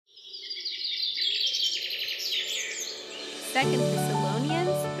2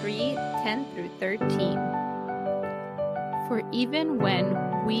 Thessalonians 3:10-13. For even when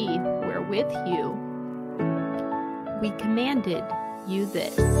we were with you, we commanded you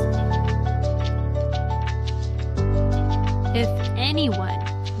this: if anyone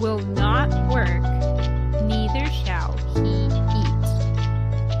will not work, neither shall he eat.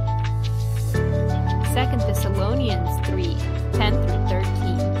 2 Thessalonians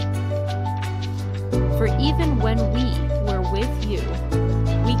 3:10-13. For even when we were with you,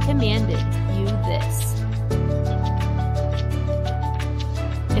 we commanded you this: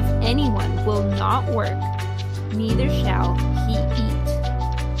 if anyone will not work, neither shall he eat.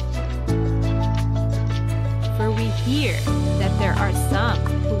 For we hear that there are some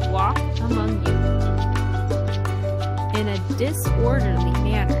who walk among you in a disorderly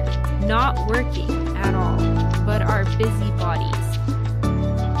manner, not working at all, but are busybodies.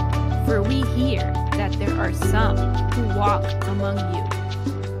 For we hear that there are some who walk among you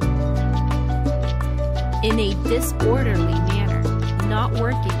in a disorderly manner, not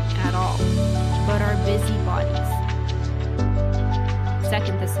working at all, but are busybodies.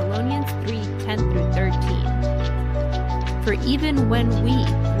 2 Thessalonians 3:10-13. For even when we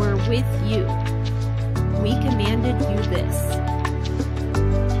were with you, we commanded you this: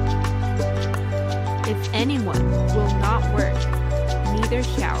 if anyone will not work, neither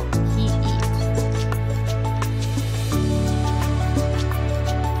shall he eat.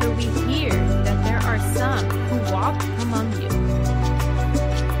 For we hear that there are some who walk among you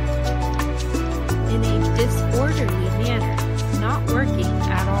in a disorderly manner, not working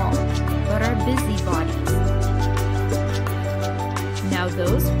at all, but are busybodies. Now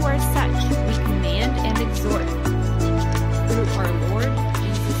those who are such we command and exhort through our Lord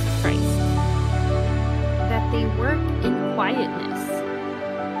Jesus Christ, that they work in quietness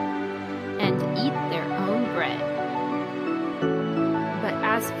and eat their own bread. But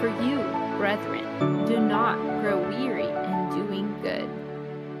as for you, brethren, do not grow weary in doing good.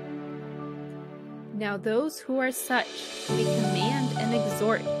 Now those who are such we command and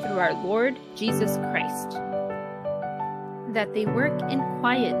exhort through our Lord Jesus Christ, that they work in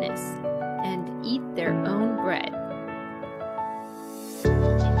quietness and eat their own bread.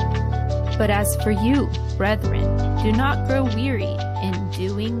 But as for you, brethren, do not grow weary in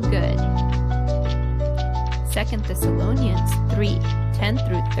doing good. 2 Thessalonians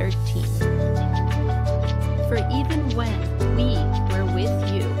 3:10-13. For even when we were with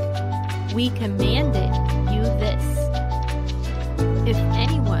you, we commanded you this: if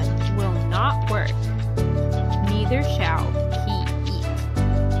anyone will not work, neither shall he eat.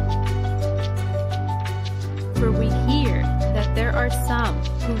 For we hear that there are some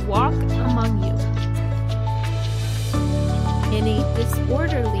who walk among you in a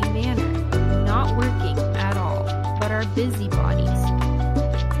disorderly manner, not working at all, but are busybodies.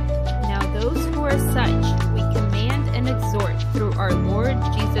 Now those who are such we command and exhort through our Lord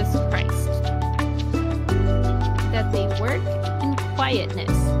Jesus Christ, that they work in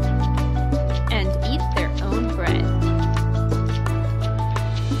quietness and eat their own bread.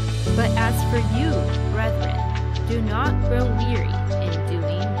 But as for you, brethren, do not grow weary